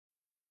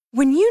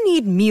When you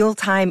need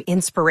mealtime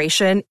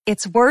inspiration,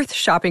 it's worth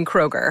shopping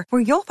Kroger,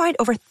 where you'll find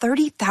over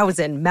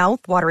 30,000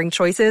 mouth-watering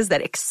choices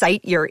that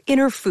excite your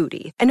inner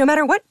foodie. And no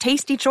matter what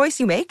tasty choice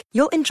you make,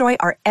 you'll enjoy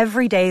our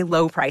everyday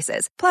low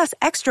prices, plus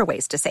extra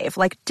ways to save,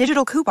 like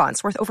digital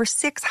coupons worth over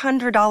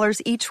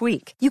 $600 each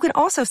week. You can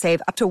also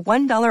save up to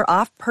 $1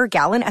 off per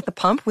gallon at the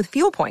pump with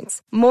fuel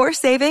points. More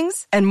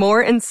savings and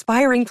more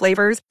inspiring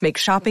flavors make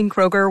shopping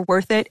Kroger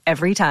worth it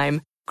every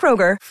time.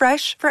 Kroger,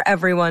 fresh for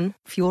everyone.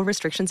 Fuel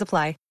restrictions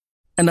apply.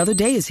 Another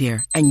day is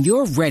here, and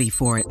you're ready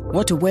for it.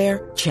 What to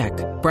wear? Check.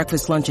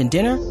 Breakfast, lunch, and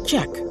dinner?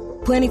 Check.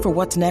 Planning for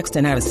what's next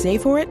and how to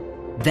save for it?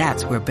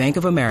 That's where Bank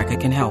of America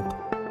can help.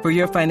 For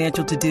your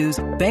financial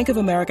to-dos, Bank of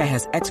America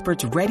has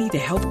experts ready to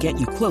help get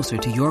you closer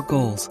to your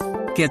goals.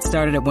 Get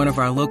started at one of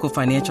our local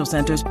financial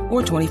centers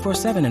or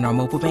 24/7 in our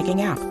mobile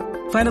banking app.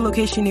 Find a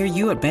location near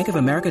you at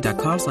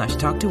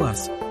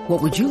bankofamerica.com/talktous.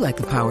 What would you like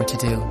the power to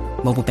do?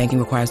 Mobile banking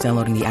requires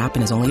downloading the app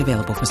and is only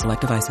available for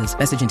select devices.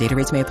 Message and data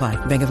rates may apply.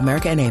 Bank of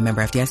America N.A.,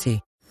 member FDIC.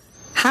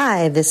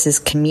 Hi, this is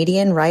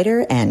comedian,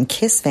 writer, and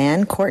Kiss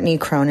fan Courtney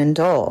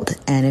Cronin-Dold.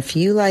 And if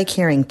you like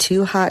hearing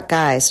two hot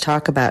guys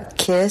talk about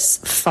Kiss,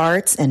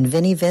 farts, and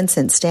Vinnie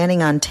Vincent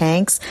standing on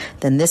tanks,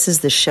 then this is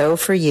the show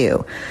for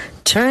you.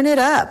 Turn it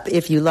up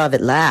if you love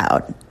it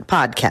loud.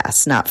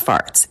 Podcasts, not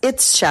farts.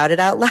 It's Shout It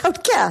Out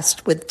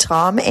Loudcast with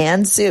Tom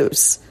and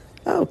Zeus.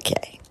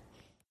 Okay.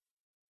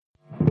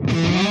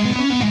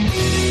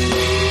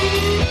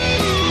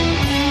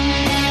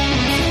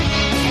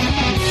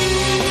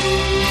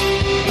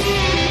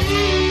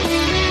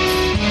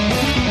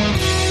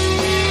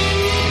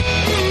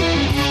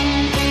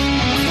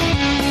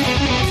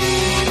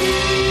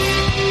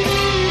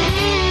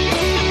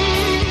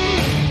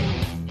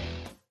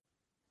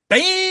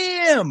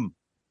 Bam!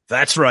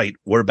 That's right.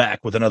 We're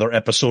back with another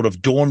episode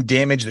of Dorm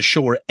Damage, the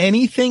show where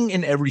anything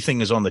and everything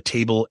is on the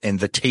table and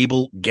the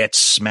table gets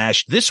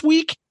smashed. This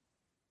week,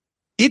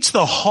 it's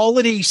the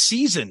holiday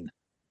season.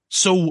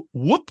 So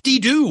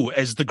whoop-de-doo,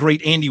 as the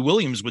great Andy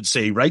Williams would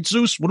say, right,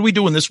 Zeus? What are we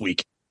doing this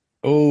week?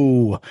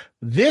 Oh,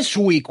 this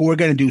week we're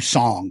going to do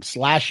songs.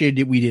 Last year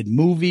we did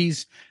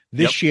movies.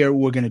 This year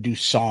we're going to do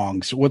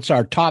songs. What's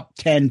our top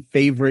 10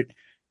 favorite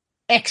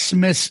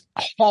Xmas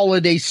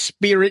holiday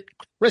spirit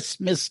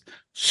Christmas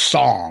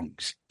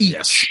songs each?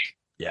 Yes.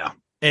 Yeah.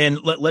 And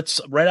let's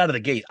right out of the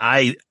gate.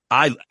 I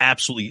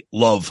absolutely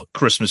love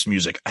Christmas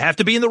music. I have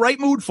to be in the right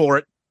mood for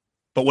it.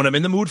 But when I'm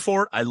in the mood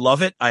for it, I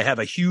love it. I have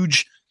a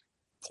huge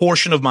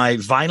portion of my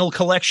vinyl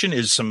collection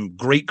is some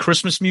great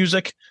Christmas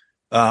music.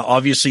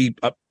 Obviously,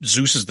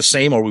 Zeus is the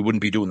same, or we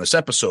wouldn't be doing this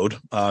episode.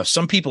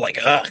 Some people like,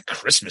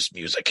 Christmas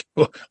music.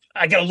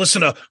 I got to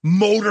listen to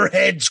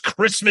Motorhead's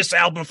Christmas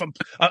album.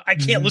 I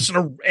can't listen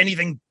to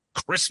anything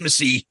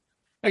Christmassy.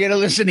 I got to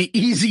listen to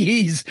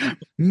Eazy-E's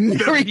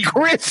Merry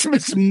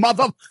Christmas,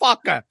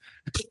 motherfucker.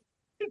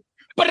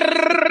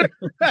 I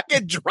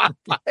get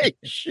dropped by a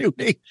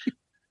shooting.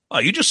 Oh,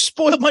 you just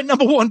spoiled my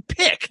number one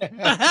pick. What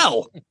the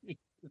hell?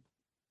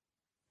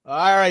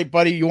 All right,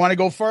 buddy. You want to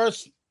go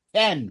first?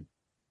 10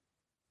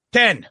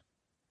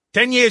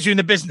 years you're in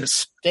the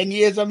business. 10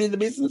 years I'm in the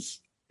business.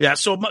 Yeah.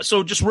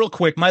 So just real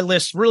quick, my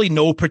list, really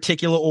no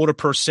particular order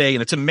per se.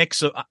 And it's a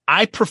mix of,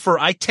 I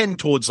tend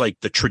towards like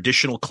the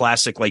traditional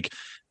classic, like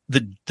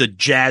the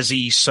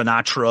jazzy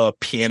Sinatra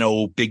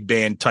piano, big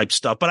band type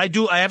stuff. But I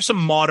have some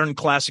modern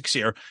classics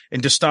here.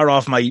 And to start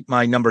off, my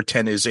number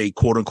 10 is a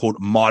quote unquote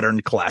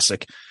modern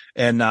classic.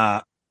 And,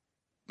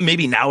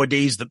 maybe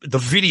nowadays the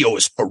video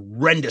is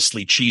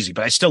horrendously cheesy,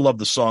 but I still love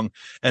the song.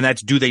 And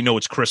that's Do They Know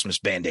It's Christmas,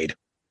 Band-Aid.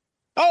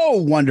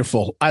 Oh,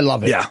 wonderful. I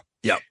love it. Yeah.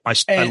 Yeah.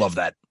 I love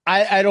that.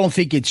 I don't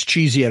think it's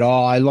cheesy at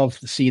all. I love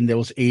seeing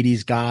those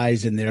 80s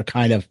guys and they're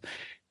kind of,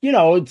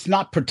 it's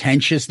not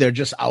pretentious. They're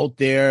just out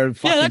there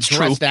fucking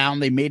dressed down.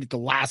 They made it the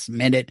last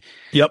minute.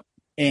 Yep.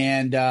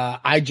 And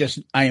I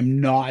am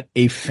not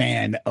a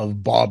fan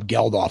of Bob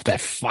Geldof,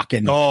 that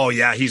fucking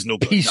he's no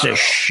good. Piece of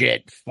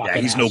shit. Yeah,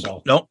 he's asshole. No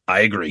good. No,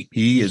 I agree.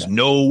 He is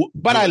no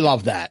But good. I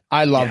love that.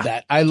 I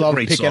love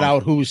picking song.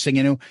 Out who's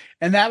singing who.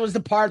 And that was the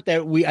part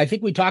that I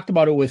think we talked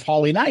about it with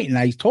Holly Knight, and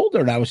I told her,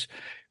 and I was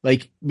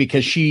like,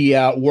 because she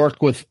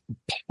worked with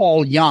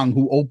Paul Young,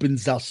 who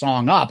opens the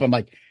song up. I'm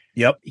like,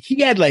 yep. He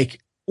had like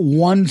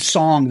one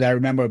song that I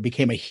remember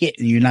became a hit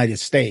in the United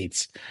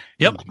States.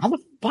 Yep. How the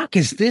fuck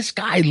is this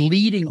guy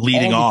leading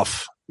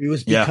off? It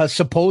was because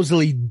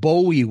supposedly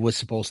Bowie was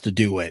supposed to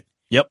do it.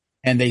 Yep.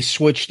 And they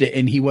switched it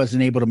and he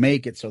wasn't able to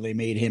make it. So they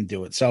made him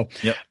do it. So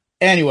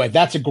anyway,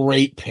 that's a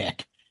great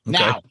pick. Okay.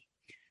 Now,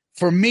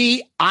 for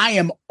me, I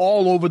am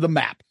all over the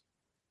map.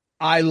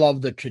 I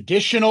love the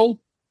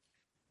traditional.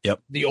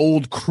 Yep. The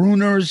old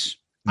crooners.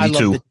 Me I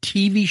love too. the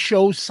TV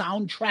show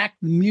soundtrack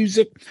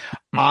music.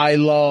 I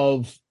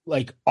love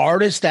like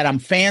artists that I'm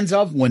fans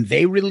of when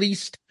they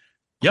released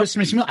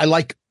Christmas music. I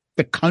like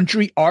the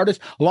country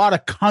artists. A lot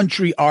of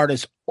country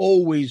artists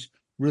always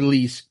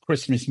release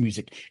Christmas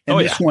music. And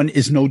this one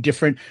is no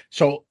different.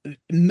 So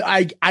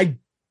I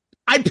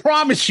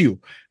promise you,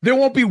 there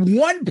won't be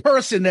one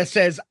person that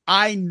says,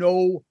 I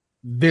know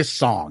this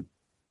song.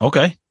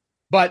 Okay.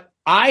 But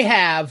I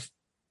have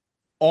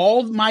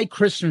all my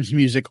Christmas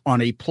music on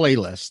a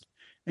playlist,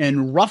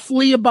 and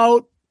roughly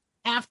about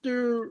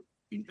after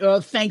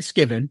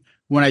Thanksgiving,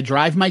 when I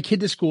drive my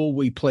kid to school,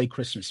 we play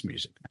Christmas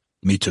music.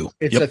 Me too.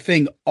 It's a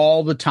thing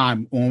all the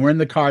time when we're in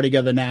the car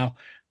together now,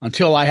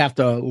 until I have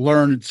to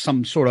learn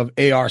some sort of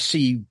ARC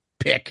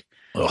pick.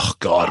 Oh,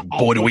 God.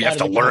 Boy, do we have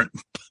to learn.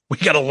 We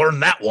got to learn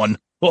that one.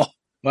 Oh.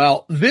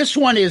 Well, this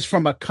one is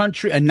from a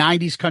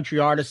 90s country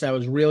artist that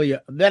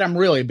I'm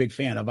really a big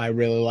fan of. I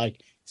really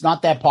like. It's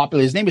not that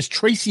popular. His name is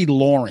Tracy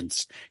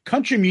Lawrence.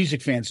 Country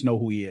music fans know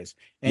who he is.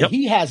 And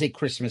he has a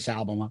Christmas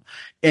album.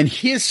 And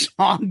his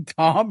song,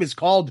 Tom, is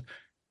called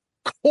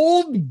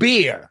Cold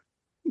Beer.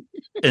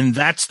 And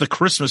that's the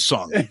Christmas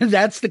song.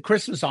 That's the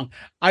Christmas song.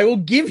 I will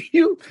give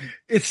you,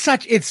 it's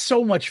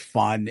so much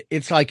fun.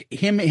 It's like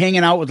him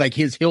hanging out with like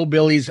his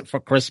hillbillies for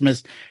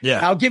Christmas.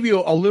 Yeah. I'll give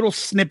you a little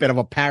snippet of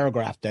a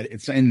paragraph that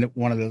it's in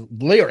one of the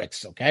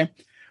lyrics. Okay.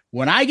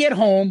 When I get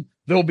home,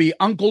 there'll be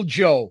Uncle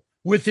Joe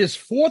with his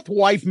fourth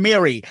wife,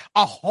 Mary,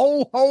 a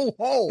ho, ho,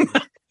 ho.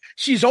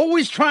 She's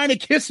always trying to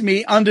kiss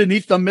me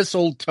underneath the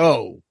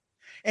mistletoe.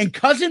 And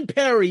Cousin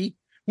Perry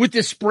with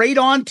his sprayed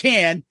on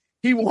tan,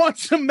 he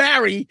wants to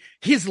marry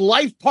his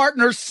life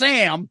partner,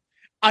 Sam.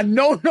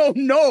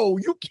 No,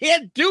 you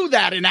can't do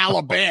that in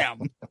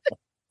Alabama.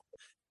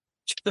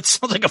 That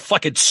sounds like a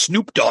fucking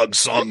Snoop Dogg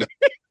song.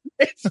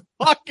 It's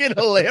fucking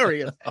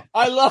hilarious.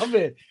 I love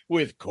it.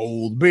 With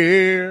cold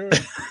beer.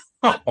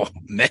 Oh,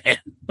 man.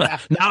 Now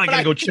I got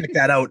to go check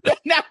that out.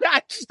 Now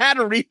I just had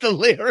to read the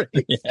lyrics.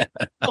 Yeah.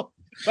 But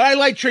I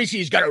like Tracy.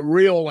 He's got a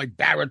real like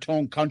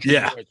baritone country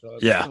voice. So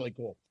it's really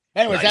cool.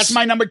 Anyways, that's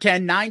my number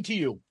 10. 9 to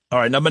you. All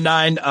right, number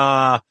 9.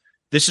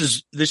 This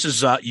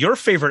is your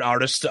favorite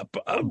artist,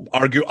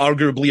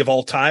 arguably of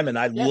all time, and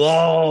I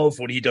love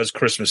when he does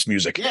Christmas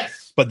music.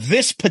 Yes, but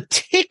this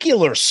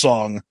particular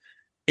song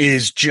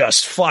is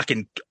just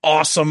fucking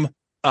awesome,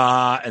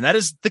 and that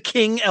is the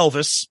King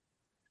Elvis,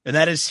 and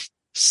that is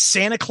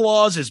Santa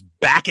Claus is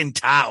Back in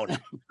Town.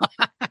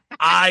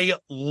 I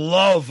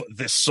love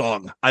this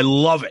song. I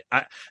love it.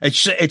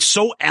 It's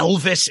so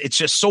Elvis. It's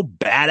just so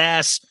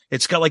badass.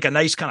 It's got like a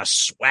nice kind of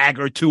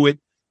swagger to it.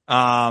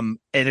 And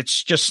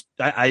it's just,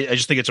 I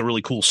just think it's a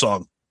really cool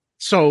song.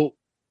 So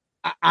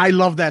I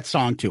love that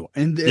song too.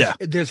 And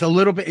there's a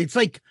little bit, it's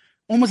like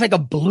almost like a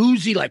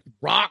bluesy, like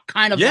rock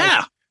kind of.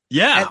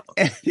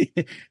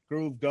 And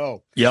groove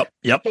go. Yep.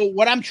 So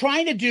what I'm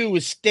trying to do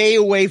is stay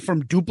away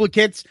from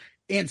duplicates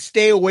and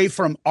stay away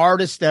from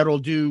artists that'll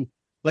do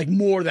like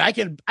more that I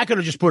could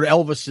have just put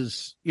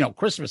Elvis's,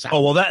 Christmas album.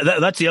 Oh, well,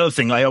 that's the other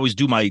thing. I always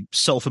do my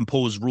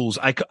self-imposed rules.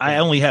 I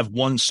only have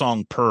one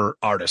song per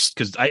artist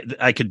because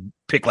I could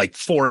pick like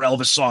 4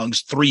 Elvis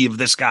songs, 3 of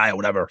this guy or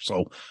whatever.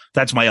 So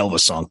that's my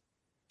Elvis song.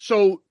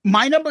 So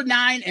my number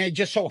 9, and it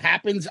just so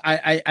happens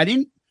I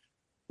didn't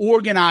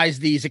organize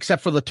these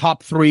except for the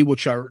top 3,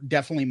 which are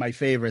definitely my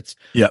favorites.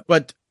 Yeah.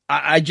 But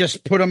I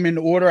just put them in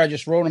order. I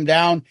just wrote them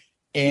down.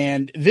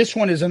 And this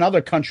one is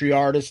another country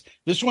artist.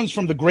 This one's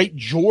from the great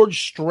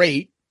George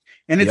Strait,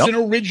 and it's an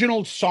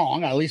original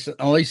song. At least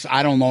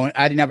I don't know.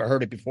 I never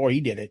heard it before he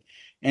did it,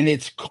 and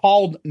it's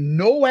called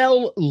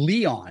Noel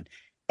Leon,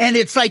 and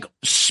it's like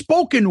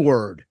spoken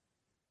word.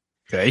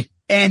 Okay,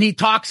 and he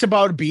talks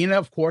about being,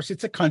 of course,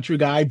 it's a country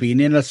guy being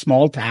in a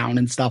small town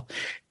and stuff.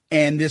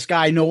 And this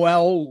guy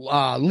Noel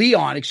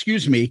Leon,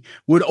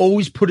 would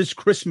always put his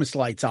Christmas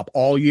lights up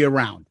all year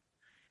round.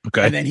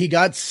 Okay, and then he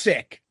got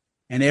sick.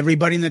 And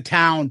everybody in the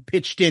town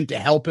pitched in to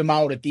help him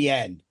out at the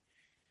end.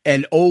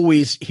 And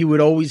he would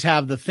always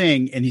have the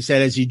thing. And he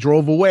said, as he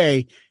drove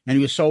away, and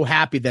he was so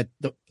happy that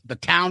the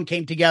town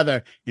came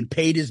together and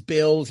paid his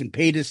bills and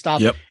paid his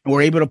stuff and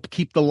were able to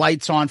keep the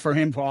lights on for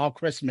him for all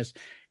Christmas.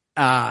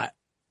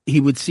 He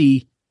would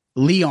see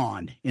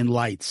Leon in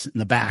lights in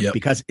the back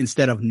because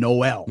instead of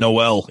Noel.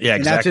 Yeah,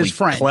 exactly. That's his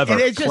friend.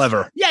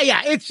 Clever.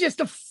 Yeah. It's just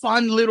a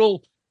fun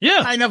little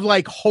kind of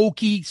like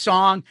hokey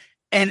song.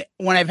 And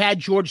when I've had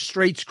George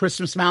Strait's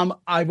Christmas album,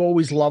 I've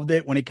always loved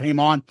it when it came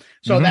on.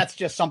 So that's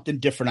just something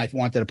different I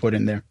wanted to put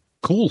in there.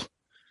 Cool.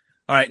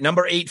 All right.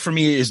 Number 8 for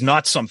me is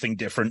not something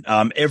different.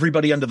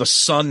 Everybody under the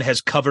sun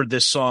has covered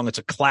this song. It's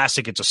a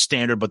classic. It's a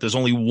standard, but there's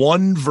only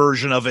one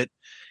version of it.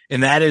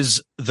 And that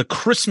is the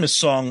Christmas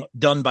song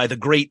done by the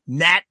great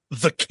Nat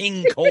the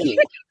King Cole.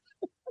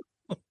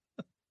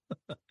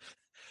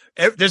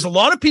 There's a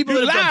lot of people.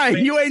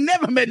 You ain't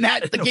never met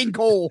Nat the King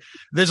Cole.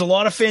 There's a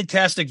lot of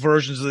fantastic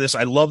versions of this.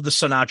 I love the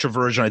Sinatra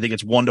version. I think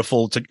it's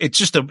wonderful.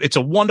 It's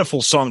a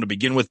wonderful song to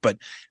begin with. But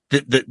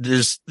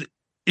there's,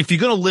 if you're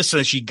going to listen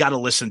to this, you got to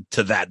listen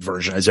to that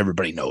version, as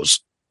everybody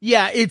knows.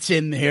 Yeah, it's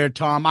in there,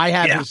 Tom. I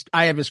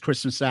have his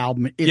Christmas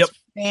album. It's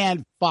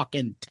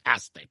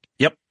fan-fucking-tastic.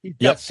 Yep. He's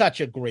got such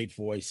a great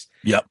voice.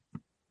 Yep.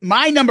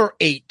 My number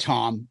 8,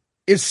 Tom,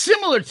 is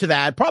similar to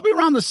that, probably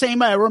around the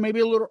same era, maybe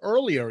a little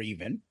earlier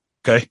even.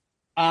 Okay.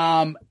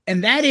 And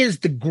that is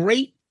the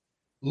great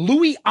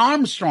Louis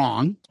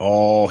Armstrong.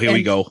 Oh, here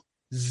we go.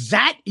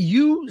 That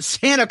You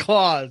Santa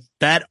Claus.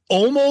 That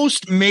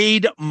almost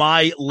made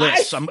my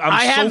list.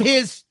 I have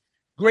his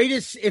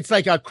greatest. It's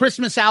like a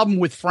Christmas album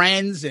with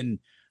friends, and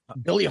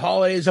Billie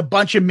Holiday. There's a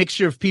bunch of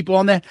mixture of people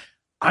on there.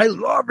 I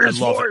love his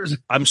voice.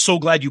 I'm so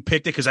glad you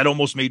picked it because that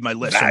almost made my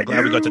list. So I'm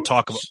glad we got to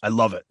talk about. I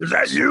love it. Is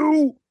that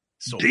you?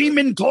 So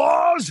Demon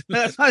Claws?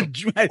 That's not.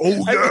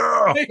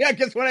 Oh yeah. I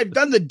guess when I've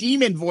done the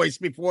demon voice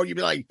before, you'd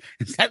be like,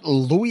 "Is that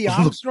Louis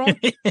Armstrong?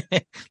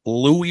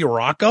 Louis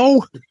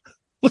Rocco?"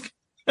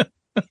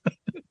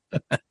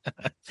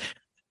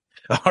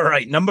 All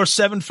right, number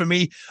 7 for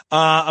me.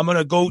 I'm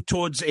gonna go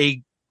towards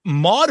a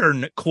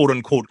modern, quote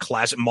unquote,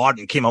 classic.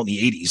 Modern came out in the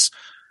 80s.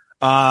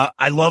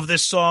 I love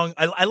this song.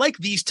 I like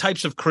these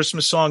types of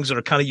Christmas songs that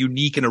are kind of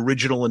unique and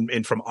original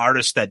and from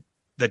artists that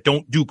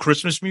don't do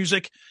Christmas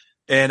music.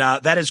 And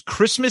that is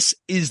Christmas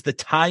is the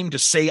Time to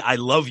Say I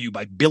Love You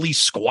by Billy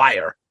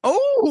Squier.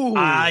 Oh,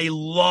 I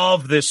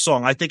love this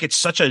song. I think it's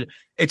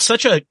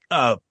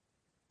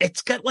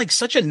got like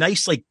such a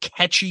nice, like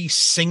catchy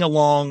sing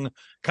along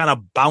kind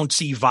of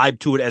bouncy vibe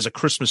to it as a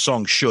Christmas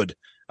song should.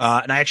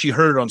 And I actually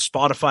heard it on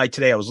Spotify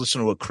today. I was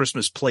listening to a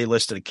Christmas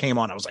playlist and it came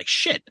on. I was like,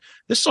 shit,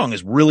 this song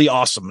is really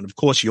awesome. And of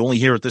course you only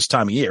hear it this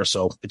time of year.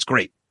 So it's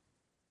great.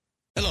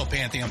 Hello,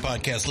 Pantheon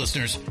podcast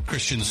listeners.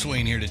 Christian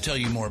Swain here to tell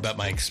you more about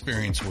my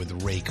experience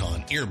with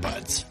Raycon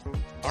earbuds.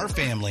 Our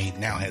family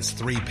now has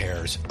 3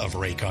 pairs of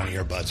Raycon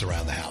earbuds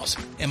around the house,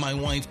 and my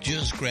wife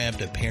just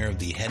grabbed a pair of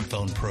the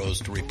Headphone Pros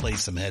to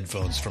replace some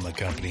headphones from a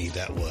company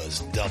that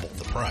was double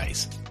the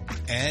price.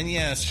 And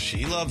yes,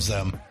 she loves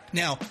them.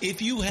 Now, if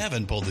you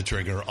haven't pulled the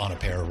trigger on a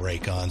pair of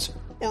Raycons,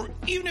 or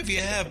even if you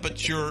have,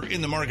 but you're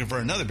in the market for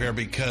another pair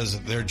because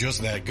they're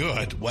just that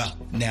good, well,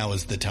 now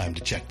is the time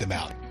to check them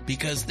out,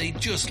 because they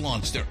just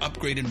launched their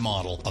upgraded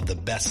model of the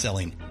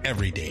best-selling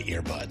everyday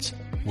earbuds.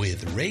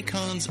 With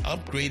Raycon's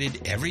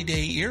upgraded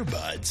everyday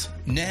earbuds,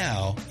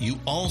 now you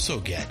also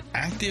get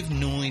active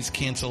noise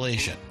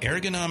cancellation,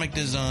 ergonomic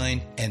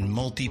design, and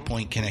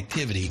multi-point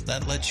connectivity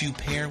that lets you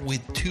pair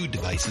with 2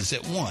 devices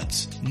at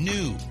once.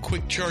 New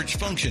quick charge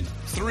function,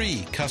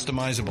 3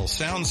 customizable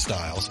sound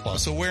styles,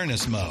 plus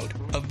awareness mode.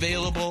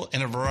 Available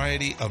in a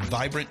variety of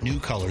vibrant new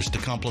colors to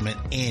complement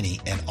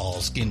any and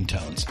all skin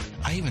tones.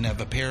 I even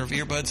have a pair of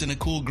earbuds in a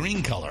cool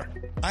green color.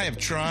 I have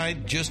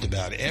tried just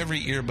about every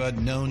earbud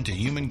known to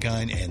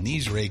humankind, and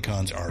these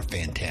Raycons are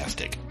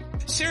fantastic.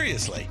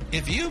 Seriously,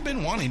 if you've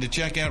been wanting to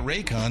check out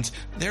Raycons,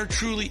 there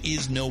truly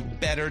is no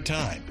better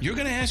time. You're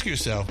going to ask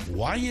yourself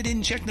why you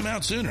didn't check them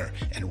out sooner,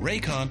 and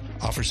Raycon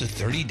offers a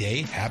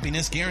 30-day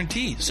happiness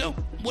guarantee. So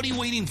what are you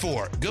waiting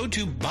for? Go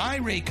to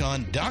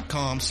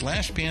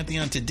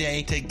buyraycon.com/Pantheon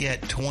today to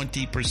get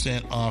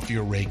 20% off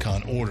your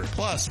Raycon order,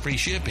 plus free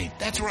shipping.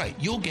 That's right,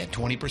 you'll get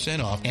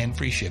 20% off and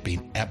free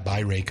shipping at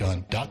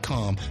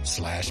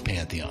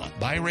buyraycon.com/Pantheon.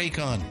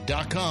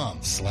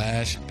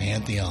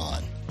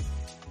 buyraycon.com/Pantheon.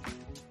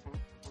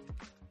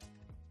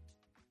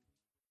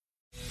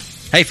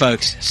 Hey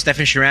folks,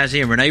 Stefan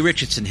Shirazi and Renee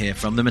Richardson here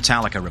from the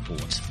Metallica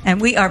Report.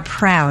 And we are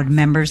proud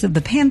members of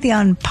the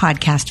Pantheon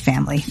podcast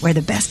family, where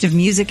the best of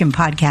music and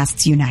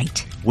podcasts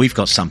unite. We've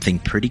got something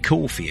pretty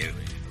cool for you.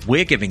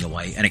 We're giving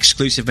away an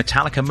exclusive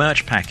Metallica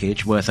merch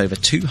package worth over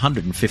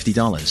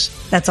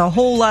 $250. That's a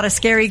whole lot of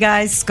Scary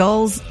Guys,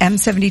 Skulls,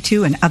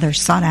 M72, and other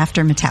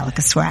sought-after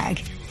Metallica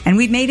swag. And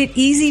we've made it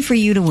easy for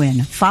you to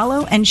win.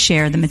 Follow and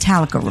share the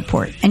Metallica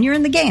Report, and you're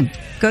in the game.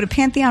 Go to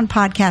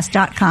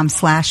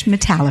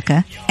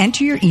pantheonpodcast.com/Metallica,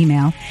 enter your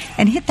email,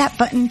 and hit that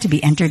button to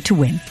be entered to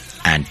win.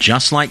 And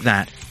just like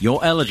that,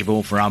 you're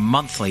eligible for our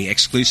monthly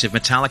exclusive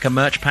Metallica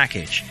merch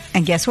package.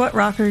 And guess what,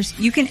 rockers?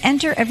 You can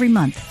enter every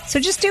month.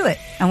 So just do it.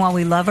 And while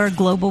we love our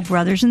global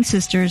brothers and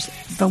sisters,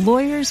 the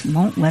lawyers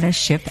won't let us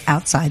ship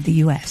outside the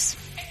U.S.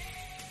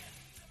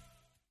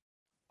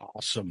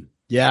 Awesome.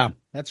 Yeah,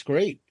 that's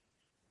great.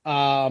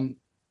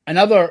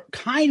 Another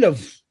kind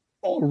of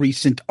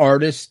recent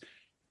artist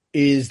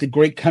is the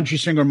great country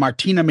singer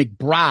Martina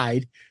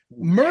McBride.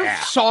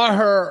 Murph saw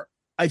her,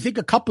 I think,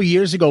 a couple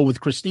years ago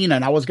with Christina,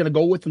 and I was going to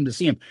go with him to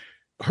see him.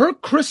 Her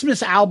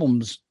Christmas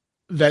albums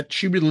that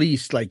she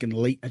released, like in the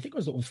late, I think it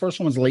was the first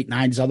one was the late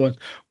 90s, other ones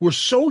were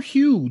so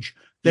huge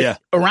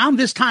that around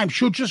this time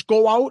she'll just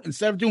go out,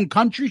 instead of doing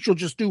country, she'll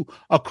just do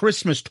a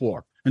Christmas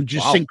tour and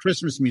just sing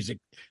Christmas music.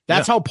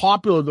 That's how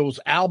popular those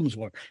albums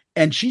were.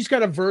 And she's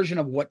got a version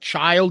of What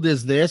Child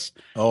Is This?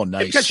 Oh,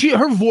 nice. Because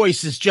her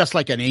voice is just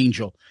like an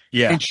angel.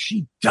 Yeah. And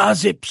she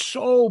does it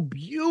so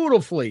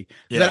beautifully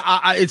that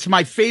it's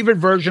my favorite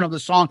version of the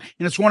song.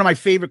 And it's one of my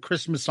favorite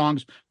Christmas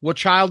songs. What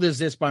Child Is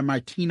This by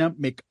Martina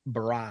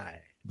McBride.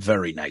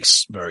 Very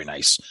nice. Very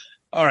nice.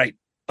 All right.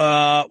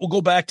 We'll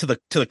go back to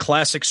the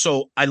classics.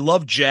 So I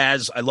love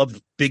jazz. I love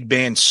big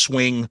band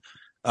swing.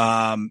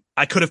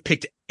 I could have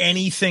picked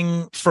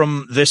anything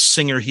from this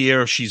singer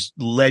here. She's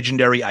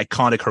legendary,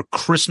 iconic. Her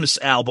Christmas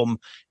album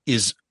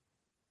is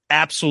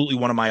absolutely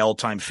one of my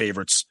all-time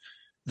favorites.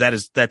 I'm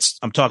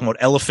talking about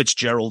Ella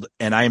Fitzgerald,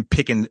 and I am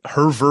picking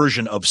her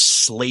version of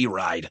Sleigh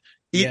Ride.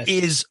 It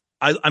is,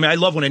 I mean, I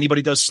love when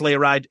anybody does Sleigh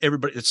Ride.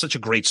 It's such a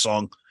great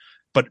song.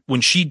 But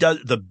when she does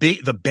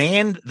the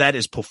band that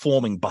is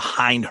performing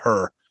behind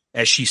her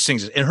as she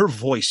sings it, and her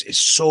voice is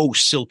so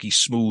silky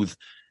smooth.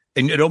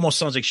 and it almost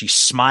sounds like she's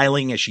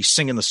smiling as she's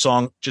singing the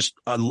song. Just,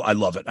 I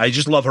love it. I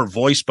just love her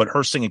voice, but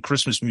her singing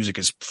Christmas music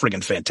is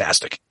friggin'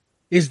 fantastic.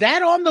 Is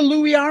that on the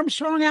Louis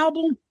Armstrong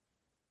album?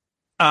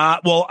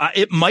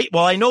 It might.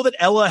 Well, I know that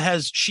Ella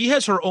has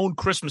her own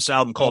Christmas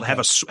album called Have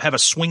a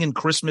Swingin'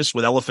 Christmas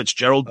with Ella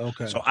Fitzgerald.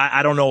 Okay. So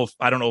I don't know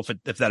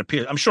if that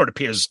appears. I'm sure it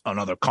appears on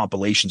other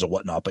compilations or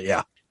whatnot, but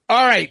yeah.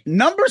 All right.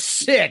 Number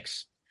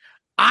 6.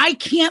 I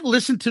can't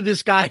listen to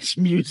this guy's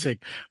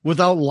music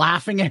without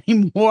laughing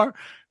anymore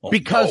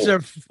because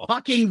they're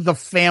fucking the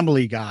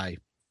Family Guy.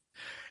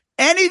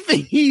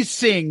 Anything he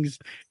sings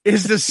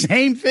is the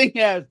same thing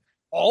as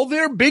all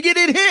their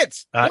bigoted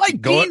hits, like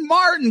Dean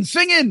Martin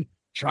singing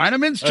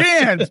Chinaman's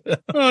Chance.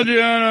 Oh,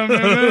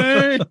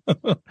 Chinaman.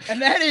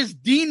 And that is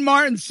Dean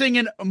Martin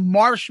singing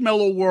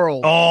Marshmallow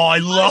World. Oh, I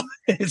love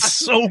it. It's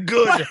so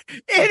good. But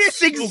it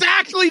is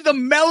exactly the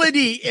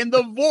melody and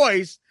the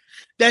voice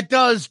that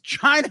does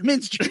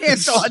Chinaman's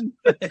Chance on.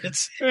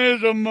 It's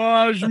a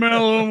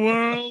marshmallow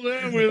world.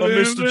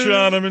 Mr.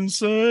 Chinaman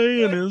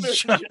saying is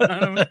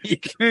Chinaman.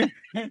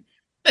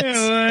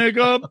 Like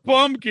a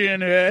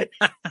pumpkin head.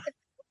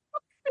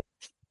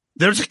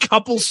 There's a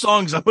couple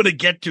songs I'm going to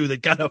get to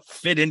that kind of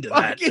fit into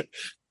that.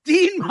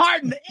 Dean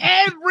Martin,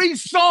 every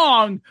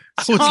song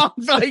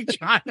sounds like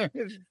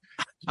Chinaman.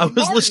 I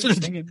was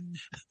listening to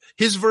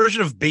his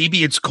version of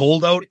Baby It's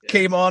Cold Out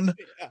came on.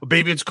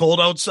 Baby It's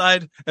Cold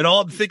Outside. And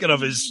all I'm thinking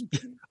of is,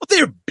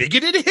 they're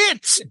bigoted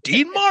hits.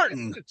 Dean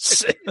Martin.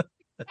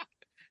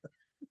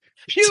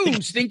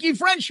 You stinky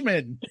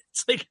Frenchman.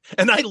 It's like,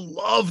 and I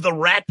love the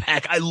Rat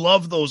Pack. I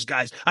love those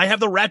guys. I have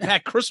the Rat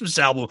Pack Christmas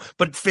album,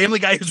 but Family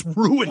Guy has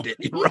ruined it.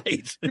 You're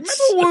right. Remember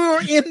we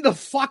were in the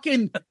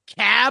fucking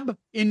cab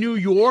in New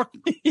York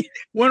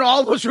when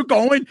all of us were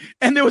going,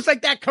 and there was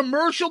like that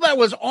commercial that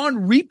was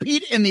on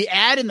repeat in the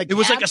ad in the cab? It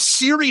was like a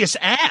serious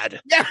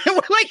ad. Yeah,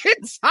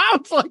 it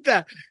sounds like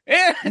that.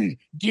 And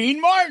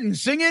Dean Martin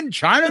singing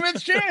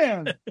Chinaman's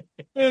Chance.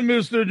 And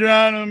Mr.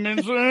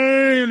 Chinaman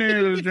saying,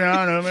 "Here's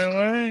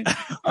Chinaman."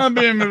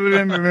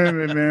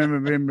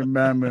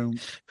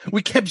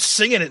 We kept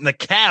singing it in the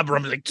cab.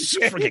 I'm like, this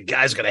freaking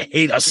guy's gonna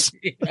hate us.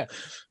 Yeah.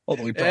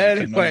 Although we probably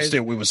couldn't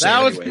understand what we were saying.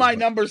 That was my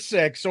number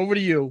 6. Over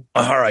to you.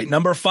 All right,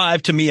 number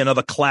 5 to me,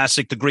 another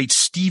classic, the great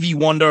Stevie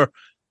Wonder.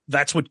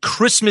 That's what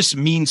Christmas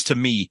means to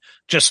me.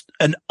 Just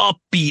an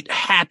upbeat,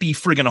 happy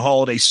friggin'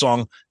 holiday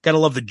song. Gotta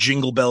love the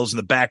jingle bells in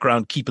the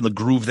background, keeping the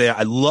groove there.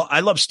 I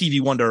love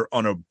Stevie Wonder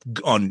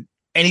on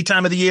any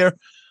time of the year,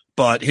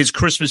 but his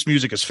Christmas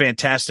music is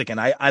fantastic. And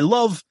I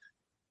love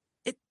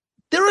it.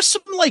 There are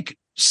some like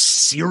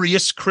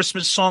serious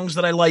Christmas songs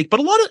that I like,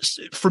 but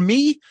for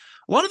me,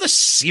 a lot of the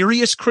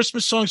serious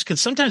Christmas songs can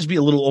sometimes be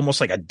a little, almost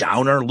like a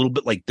downer, a little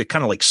bit like the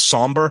kind of like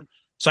somber.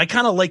 So I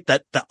kind of like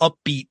the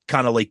upbeat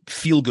kind of like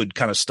feel good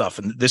kind of stuff.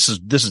 And this is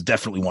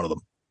definitely one of them.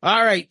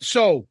 All right.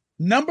 So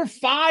number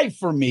 5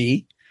 for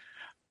me,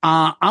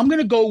 I'm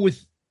going to go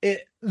with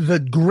the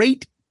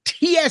great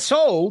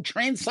TSO,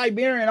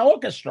 Trans-Siberian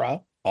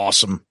Orchestra.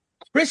 Awesome.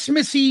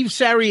 Christmas Eve,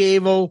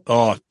 Sarajevo.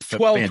 Oh,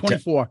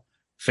 12/24.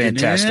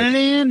 Fantastic.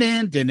 And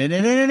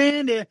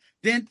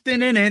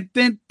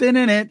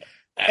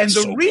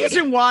the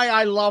reason why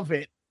I love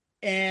it,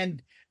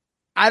 and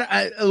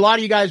a lot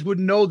of you guys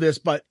wouldn't know this,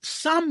 but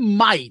some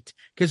might,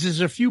 because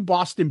there's a few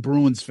Boston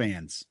Bruins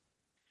fans.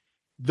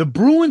 The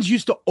Bruins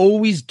used to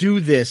always do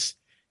this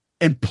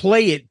and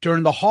play it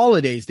during the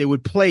holidays. They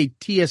would play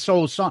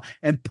TSO song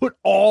and put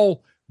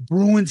all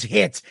Bruins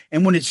hits.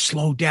 And when it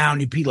slowed down,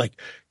 you'd be like,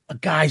 a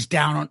guy's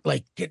down on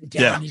like getting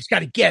down. Yeah. He's got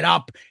to get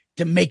up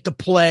to make the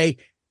play.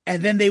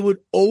 And then they would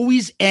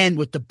always end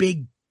with the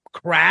big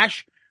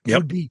crash. Yep. It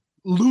would be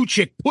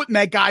Lucic putting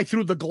that guy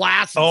through the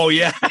glass. Oh,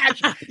 yeah.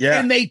 Yeah.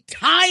 And they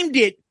timed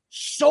it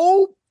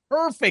so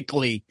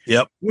perfectly.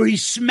 Yep. Where he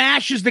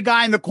smashes the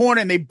guy in the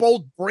corner and they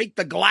both break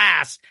the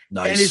glass.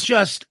 Nice. And it's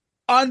just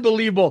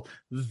unbelievable.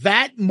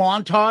 That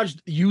montage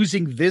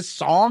using this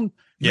song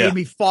made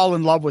me fall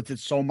in love with it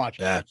so much.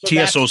 Yeah. So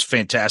TSO's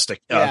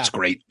fantastic. Oh, it's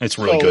great. It's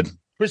really good.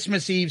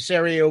 Christmas Eve,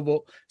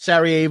 Sarajevo,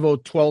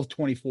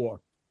 12/24.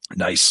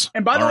 Nice.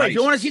 And by the way, if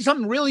you want to see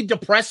something really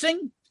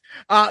depressing,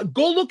 go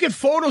look at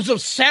photos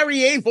of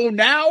Sarajevo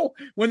now,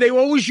 when they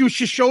always used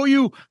to show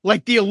you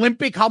like the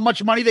Olympic, how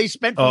much money they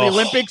spent for the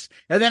Olympics.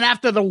 And then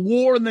after the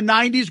war in the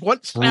 90s,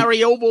 what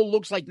Sarajevo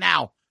looks like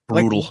now.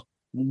 Brutal. Like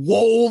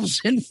wolves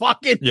and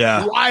fucking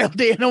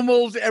wild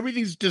animals.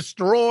 Everything's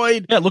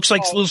destroyed. Yeah, it looks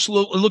like it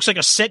looks like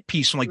a set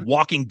piece from like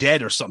Walking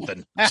Dead or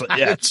something. So,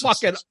 it's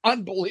fucking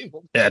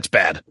unbelievable. Yeah, it's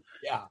bad.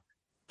 Yeah.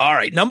 All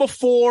right, number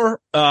 4.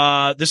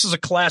 This is a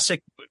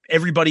classic.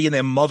 Everybody and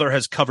their mother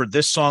has covered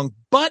this song,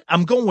 but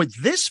I'm going with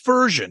this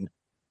version.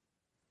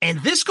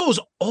 And this goes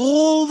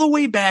all the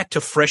way back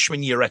to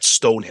freshman year at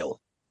Stonehill,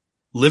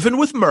 living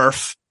with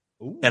Murph.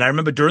 Ooh. And I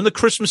remember during the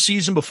Christmas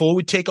season, before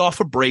we'd take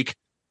off a break,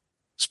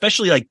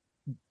 especially like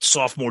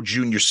sophomore,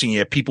 junior,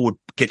 senior, people would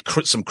get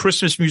some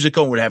Christmas music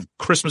on, would have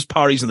Christmas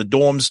parties in the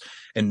dorms.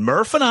 And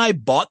Murph and I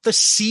bought the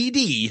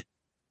CD,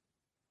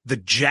 the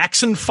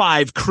Jackson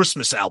 5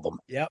 Christmas album.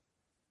 Yep.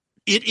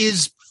 It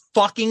is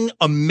fucking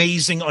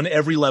amazing on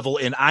every level,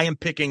 and I am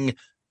picking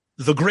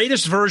the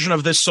greatest version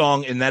of this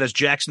song, and that is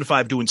Jackson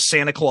 5 doing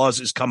Santa Claus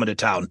is Coming to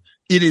Town.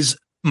 It is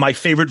my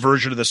favorite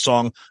version of this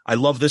song. I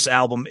love this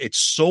album. It's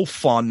so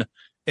fun,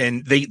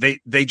 and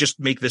they just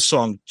make this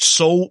song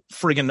so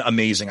friggin'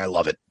 amazing. I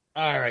love it.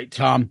 All right,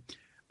 Tom.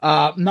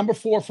 Number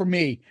 4 for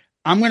me.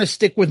 I'm going to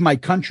stick with my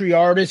country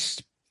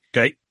artist.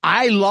 Okay.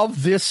 I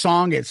love this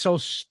song. It's so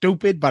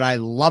stupid, but I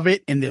love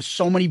it, and there's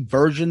so many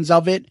versions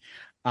of it.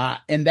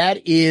 And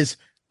that is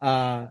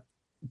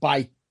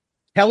by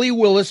Kelly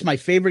Willis, my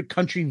favorite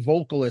country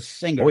vocalist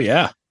singer. Oh,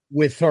 yeah.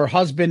 With her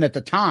husband at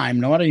the time,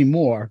 not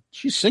anymore.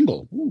 She's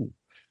single. Ooh.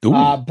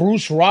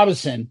 Bruce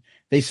Robinson.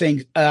 They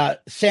sing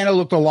Santa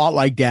Looked a Lot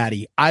Like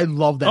Daddy. I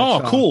love that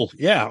song. Oh, cool.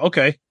 Yeah,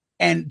 okay.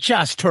 And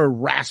just her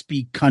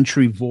raspy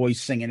country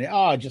voice singing it.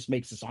 Oh, it just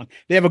makes the song.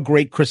 They have a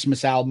great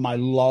Christmas album I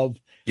love.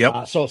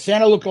 Yep. So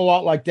Santa Looked a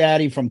Lot Like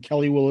Daddy from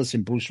Kelly Willis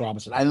and Bruce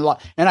Robinson.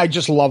 I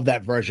just love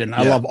that version.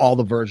 I love all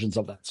the versions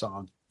of that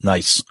song.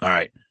 Nice. All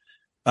right.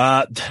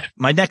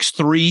 My next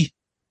 3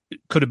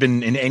 could have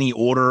been in any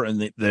order,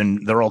 and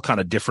then they're all kind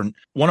of different.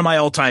 One of my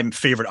all-time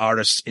favorite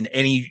artists in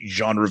any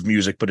genre of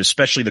music, but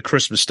especially the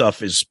Christmas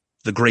stuff, is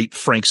the great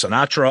Frank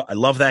Sinatra. I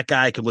love that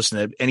guy. I could listen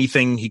to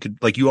anything. He could,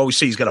 like you always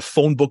say, he's got a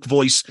phone book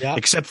voice,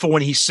 except for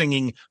when he's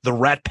singing the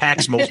Rat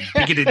Pack's most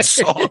bigoted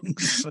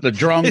songs. The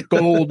drunk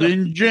old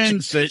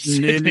Injun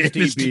sitting in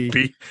his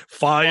teepee.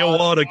 Fire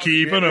water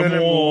keeping him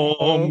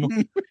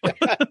warm.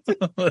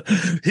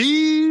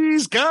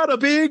 He's got a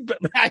big...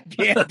 I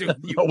can't do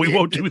No, we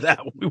won't do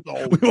that. We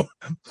won't.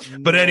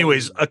 But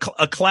anyways, a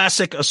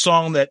classic, a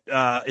song that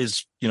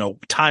is,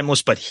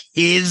 timeless, but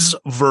his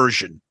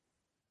version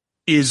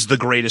is the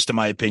greatest in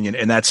my opinion,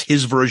 and that's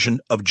his version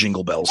of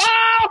Jingle Bells.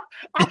 Oh,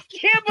 I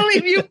can't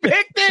believe you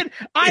picked it.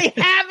 I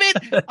have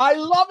it. I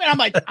love it. I'm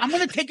like, I'm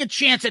going to take a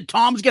chance that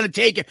Tom's going to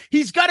take it.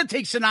 He's got to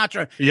take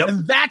Sinatra. Yep.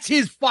 And that's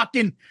his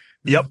fucking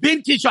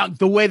vintage song.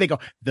 The way they go,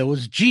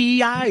 those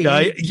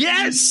G-I-N.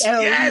 Yes.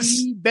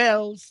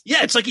 Bells.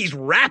 Yeah, it's like he's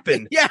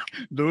rapping. Yeah.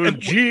 The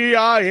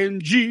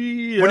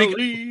G-I-N-G.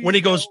 When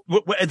he goes,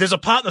 there's a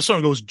part in the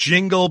song that goes,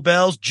 Jingle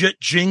Bells,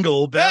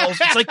 Jingle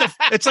Bells.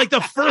 It's like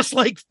the first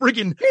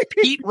friggin'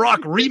 Pete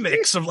Rock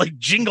remix of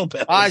Jingle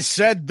Bells. I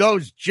said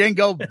those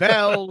Jingle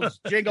Bells,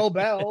 Jingle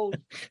Bells.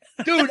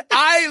 Dude,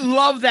 I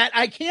love that.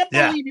 I can't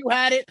believe you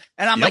had it.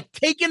 And I'm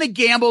taking a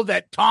gamble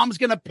that Tom's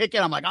going to pick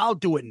it. I'm like, I'll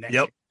do it next.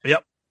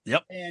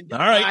 Yep. And all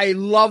right. I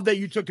love that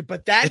you took it,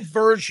 but that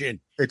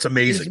version it's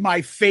amazing. Is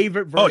my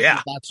favorite version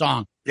of that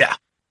song. Yeah.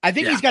 I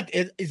think he's got,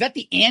 is that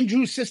the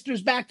Andrews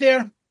sisters back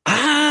there?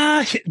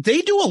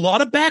 They do a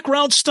lot of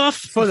background stuff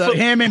for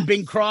him and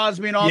Bing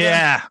Crosby and all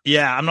that.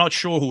 Yeah. I'm not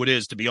sure who it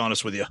is, to be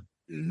honest with you.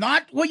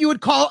 Not what you would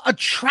call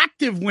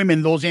attractive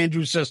women, those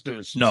Andrews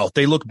sisters. No,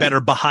 they look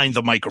better behind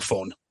the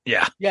microphone.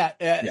 Yeah.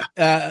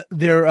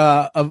 They're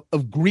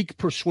of Greek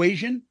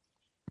persuasion.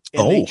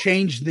 And they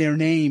changed their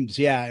names.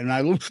 Yeah. And I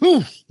look,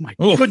 my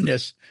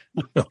goodness.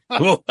 Yes.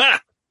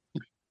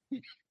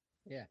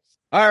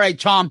 All right,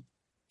 Tom.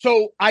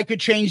 So I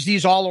could change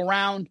these all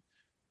around,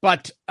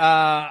 but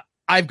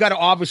I've got to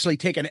obviously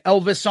take an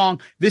Elvis song.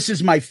 This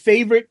is my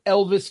favorite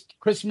Elvis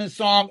Christmas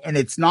song, and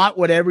it's not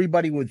what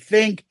everybody would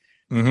think.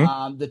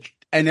 Mm-hmm.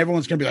 And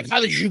everyone's going to be like,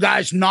 how did you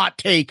guys not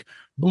take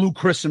Blue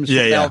Christmas from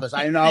Elvis?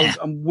 I know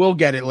we'll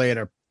get it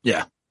later.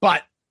 Yeah.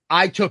 But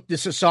I took a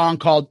song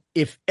called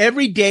If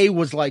Every Day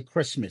Was Like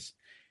Christmas.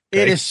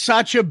 Okay. It is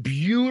such a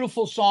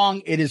beautiful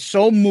song. It is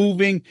so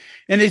moving.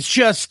 And it's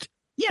just,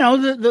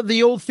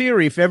 the old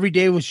theory, if every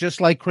day was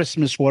just like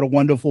Christmas, what a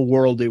wonderful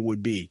world it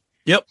would be.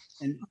 Yep.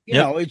 And,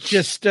 it's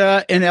just,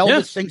 and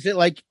Elvis sings it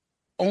like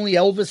only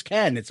Elvis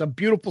can. It's a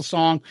beautiful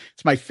song.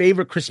 It's my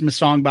favorite Christmas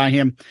song by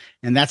him.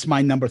 And that's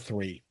my number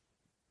 3.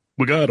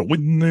 We gotta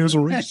win this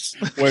race.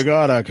 we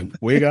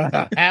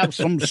gotta have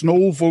some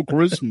snow for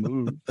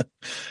Christmas.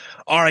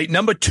 All right,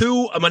 number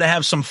 2, I'm going to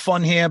have some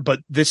fun here, but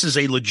this is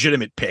a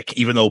legitimate pick,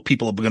 even though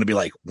people are going to be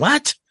like,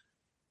 what?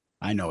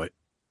 I know it.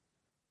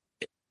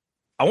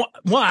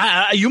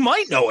 You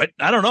might know it.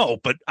 I don't know,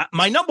 but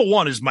my number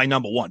 1 is my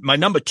number 1. My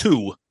number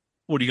 2,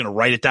 what, are you going to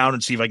write it down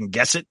and see if I can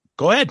guess it?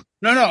 Go ahead.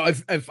 No.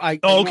 If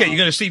I. Oh, okay. You're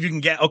going to see if you can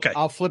get. Okay.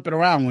 I'll flip it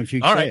around if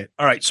you say it.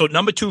 All right. So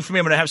number 2 for me,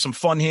 I'm going to have some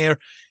fun here.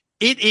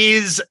 It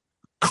is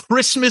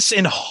Christmas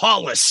in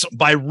Hollis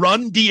by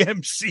Run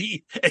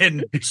DMC,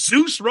 and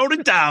Zeus wrote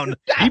it down.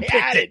 He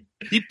picked it.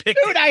 Dude,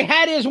 I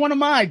had it as one of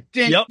mine.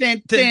 It's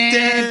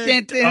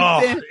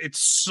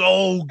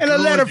so good. And a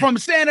letter from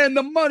Santa, and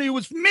the money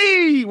was for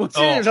me. What's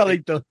it?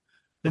 Like the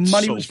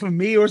money was for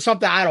me or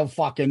something. I don't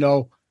fucking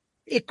know.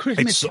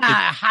 Christmas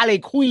Holly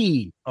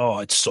Queen. Oh,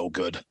 it's so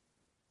good.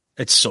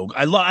 It's so.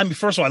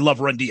 First of all, I love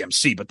Run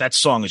DMC, but that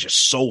song is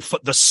just so.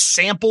 The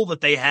sample that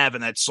they have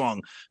in that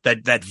song,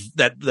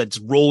 that's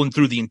rolling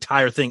through the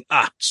entire thing.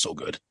 It's so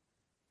good.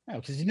 Oh,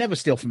 because you never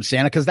steal from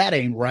Santa, because that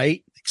ain't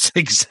right.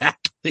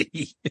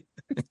 Exactly.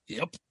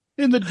 Yep.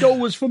 And the dough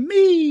was for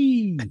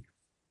me.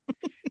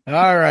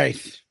 All right,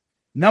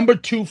 number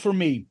 2 for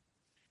me.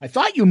 I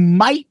thought you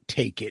might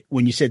take it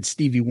when you said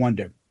Stevie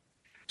Wonder.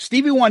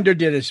 Stevie Wonder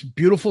did this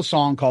beautiful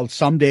song called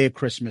Someday at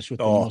Christmas with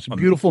the most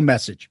beautiful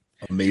message.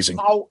 Amazing.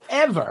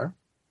 However,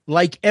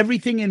 like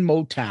everything in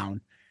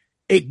Motown,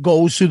 it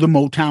goes through the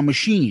Motown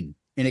machine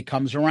and it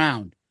comes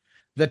around.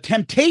 The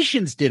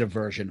Temptations did a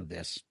version of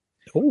this.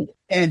 Oh.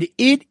 And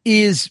it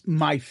is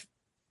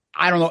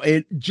I don't know,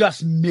 it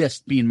just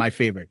missed being my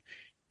favorite.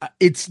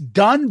 It's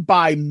done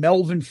by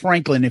Melvin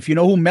Franklin. If you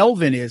know who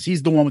Melvin is,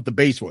 he's the one with the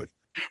bass voice.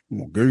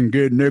 I can't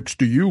get next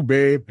to you,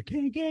 babe. I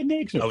can't get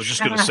next to you. I was just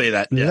going to say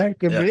that. Yeah.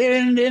 Like a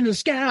wind in the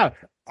sky.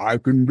 I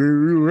can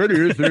do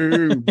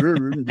anything.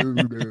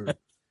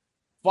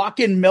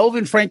 Fucking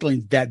Melvin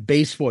Franklin, that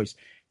bass voice.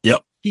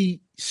 Yep.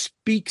 He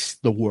speaks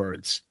the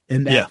words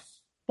in that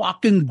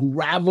fucking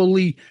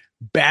gravelly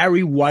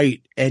Barry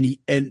White. And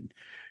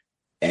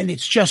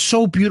it's just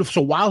so beautiful.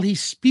 So while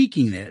he's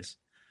speaking this,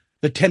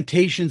 the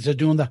Temptations are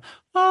doing the,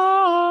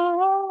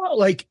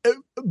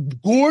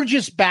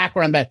 gorgeous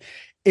background that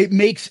it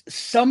makes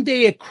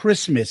Someday at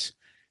Christmas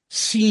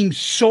seem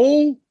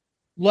so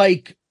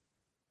like,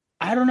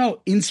 I don't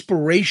know,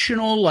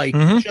 inspirational,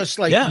 just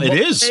like, it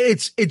is.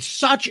 It's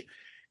such,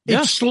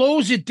 it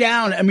slows it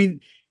down. I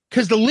mean,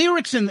 because the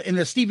lyrics in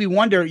the Stevie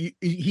Wonder,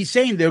 he's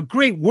saying they're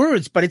great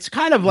words, but it's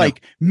kind of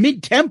like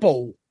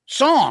mid-tempo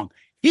song.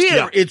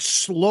 Here, it's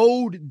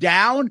slowed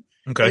down,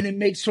 and it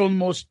makes for the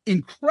most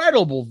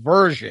incredible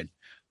version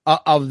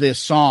of this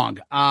song.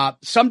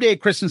 Someday at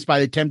Christmas by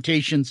the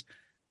Temptations,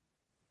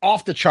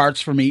 off the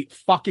charts for me.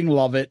 Fucking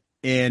love it.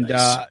 And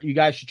you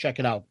guys should check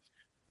it out.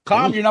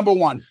 Tom, you're number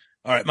one.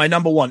 All right, my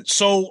number one.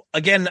 So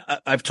again,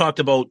 I've talked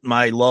about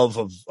my love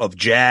of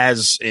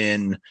jazz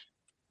and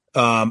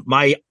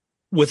my,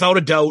 without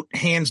a doubt,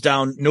 hands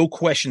down, no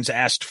questions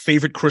asked,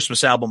 favorite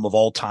Christmas album of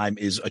all time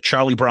is A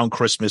Charlie Brown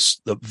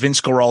Christmas, the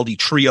Vince Guaraldi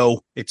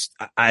trio. It's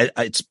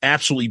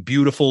absolutely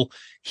beautiful.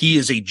 He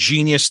is a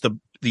genius.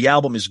 The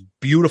album is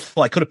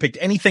beautiful. I could have picked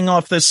anything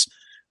off this.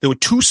 There were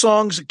two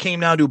songs it came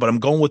down to, but I'm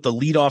going with the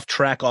lead-off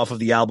track off of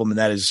the album, and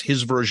that is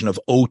his version of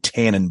 "O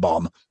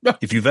Tannenbaum."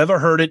 If you've ever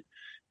heard it,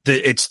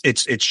 it's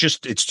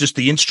just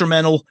the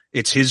instrumental.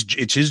 It's his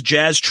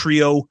jazz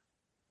trio,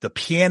 the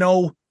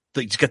piano.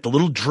 He's got the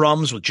little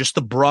drums with just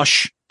the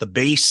brush, the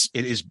bass.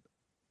 It is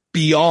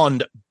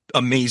beyond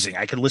amazing.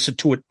 I could listen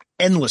to it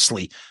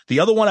endlessly. The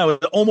other one I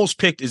would almost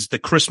picked is The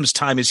Christmas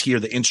Time Is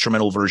Here, the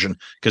instrumental version,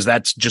 because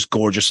that's just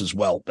gorgeous as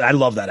well. I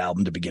love that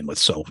album to begin with,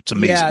 so it's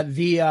amazing. Yeah,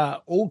 the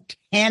O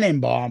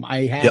Tannenbaum,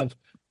 I have,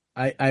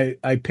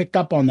 I picked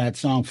up on that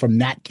song from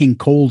Nat King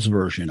Cole's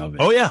version of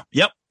it. Oh yeah,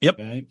 yep.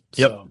 Okay?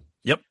 Yep.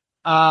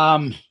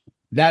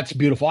 That's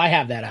beautiful. I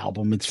have that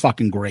album. It's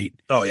fucking great.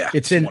 Oh yeah,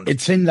 it's in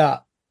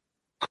the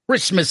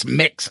Christmas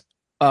mix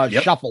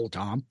shuffle,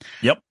 Tom.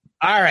 Yep.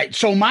 All right.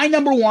 So my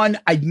number one,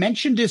 I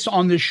mentioned this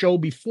on the show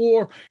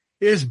before,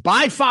 is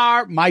by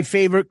far my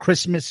favorite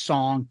Christmas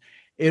song.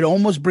 It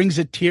almost brings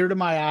a tear to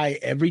my eye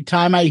every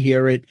time I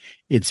hear it.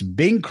 It's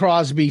Bing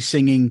Crosby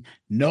singing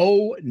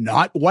No,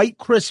 Not White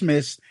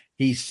Christmas.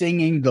 He's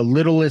singing The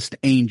Littlest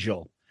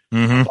Angel.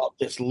 About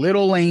this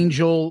little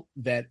angel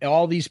that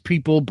all these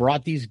people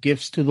brought these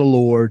gifts to the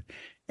Lord,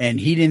 and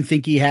he didn't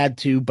think he had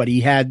to, but he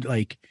had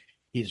like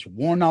his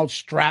worn out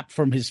strap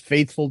from his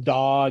faithful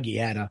dog. He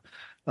had a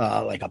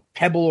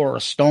pebble or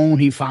a stone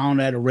he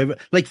found at a river,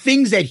 like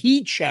things that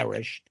he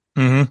cherished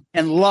and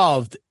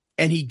loved.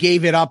 And he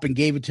gave it up and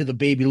gave it to the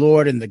baby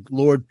Lord, and the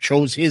Lord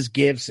chose his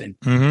gifts, and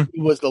he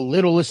was the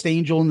littlest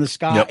angel in the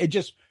sky. It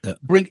just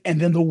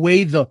and then the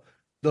way the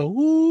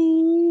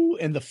ooh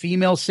and the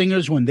female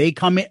singers, when they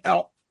come in,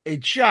 it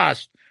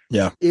just,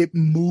 it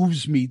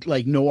moves me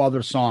like no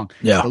other song.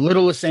 The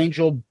Littlest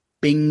Angel,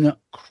 Bing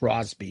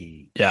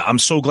Crosby. Yeah, I'm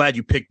so glad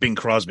you picked Bing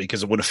Crosby,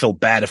 because it would have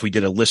felt bad if we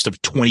did a list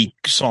of 20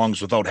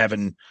 songs without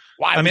having.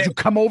 Why would you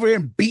come over here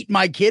and beat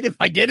my kid if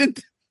I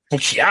didn't?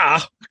 Well, yeah,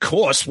 of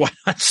course. Why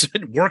not?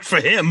 It worked for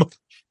him.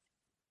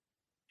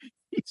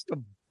 He used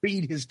to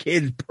beat his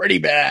kids pretty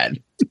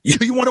bad.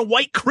 You want a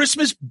white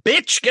Christmas,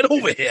 bitch? Get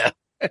over here.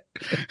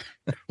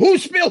 Who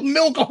spilled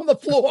milk on the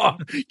floor?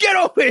 Get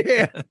over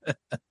here.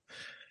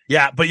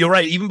 Yeah, but you're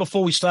right. Even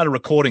before we started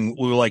recording,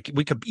 we were like,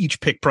 we could each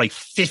pick probably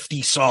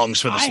 50 songs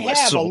for this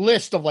list. I have a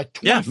list of like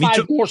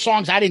 25 more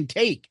songs I didn't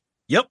take.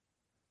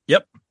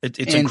 Yep.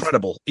 It's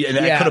incredible. And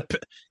I could have.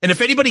 And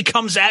if anybody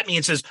comes at me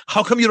and says,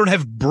 "How come you don't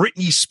have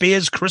Britney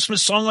Spears'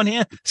 Christmas song on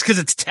here?" It's because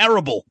it's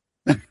terrible.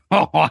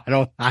 I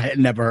had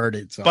never heard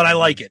it, but I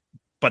like it.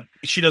 But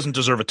she doesn't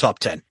deserve a top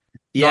 10.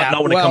 Yeah,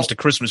 not when it comes to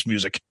Christmas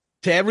music.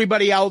 To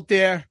everybody out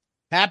there,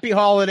 happy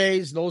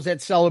holidays. Those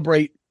that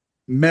celebrate,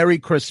 Merry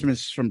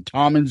Christmas from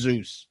Tom and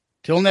Zeus.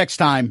 Till next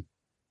time,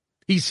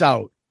 peace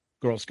out,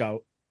 Girl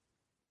Scout.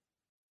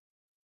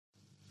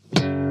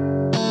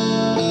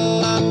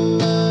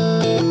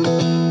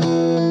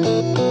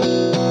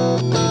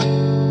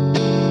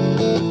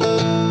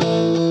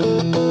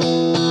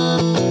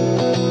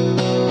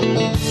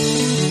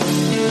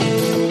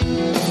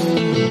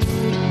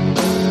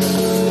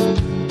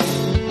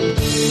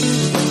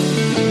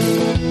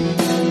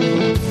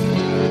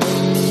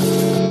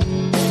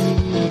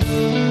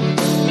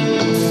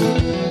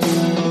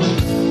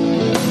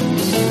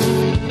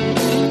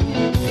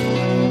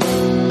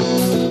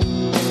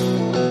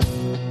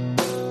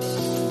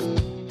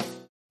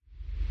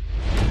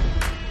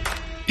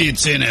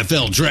 It's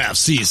NFL draft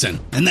season,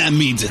 and that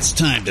means it's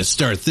time to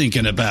start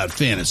thinking about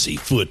fantasy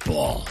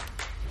football.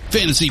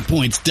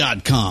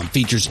 FantasyPoints.com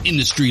features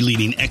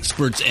industry-leading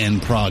experts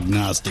and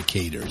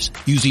prognosticators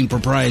using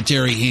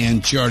proprietary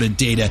hand-charted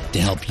data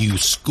to help you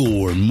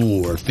score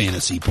more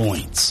fantasy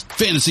points.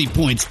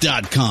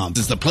 FantasyPoints.com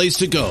is the place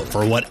to go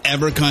for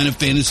whatever kind of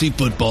fantasy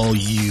football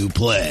you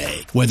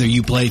play. Whether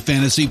you play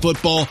fantasy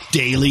football,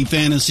 daily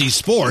fantasy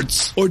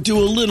sports, or do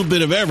a little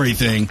bit of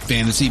everything,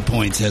 Fantasy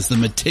Points has the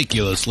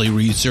meticulously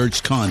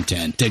researched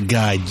content to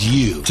guide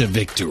you to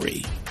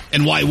victory.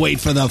 And why wait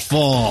for the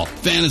fall?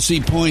 Fantasy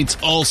Points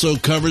also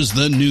covers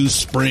the new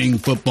spring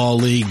football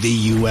league,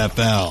 the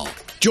UFL.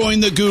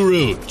 Join the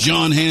guru,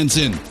 John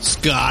Hansen,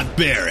 Scott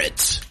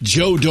Barrett,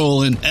 Joe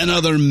Dolan, and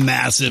other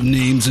massive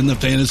names in the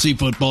fantasy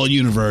football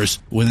universe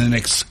with an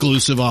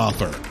exclusive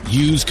offer.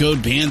 Use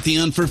code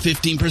Pantheon for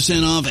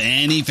 15% off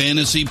any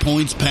Fantasy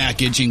Points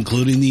package,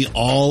 including the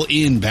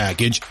all-in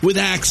package, with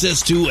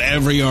access to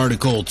every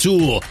article,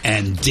 tool,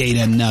 and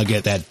data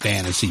nugget that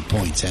Fantasy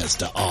Points has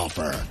to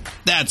offer.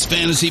 That's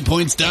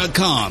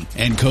FantasyPoints.com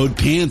and code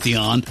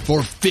Pantheon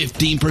for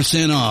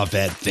 15% off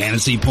at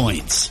Fantasy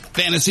Points.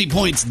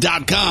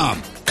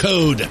 FantasyPoints.com,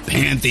 code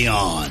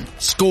Pantheon.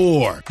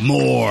 Score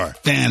more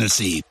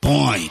fantasy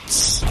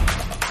points.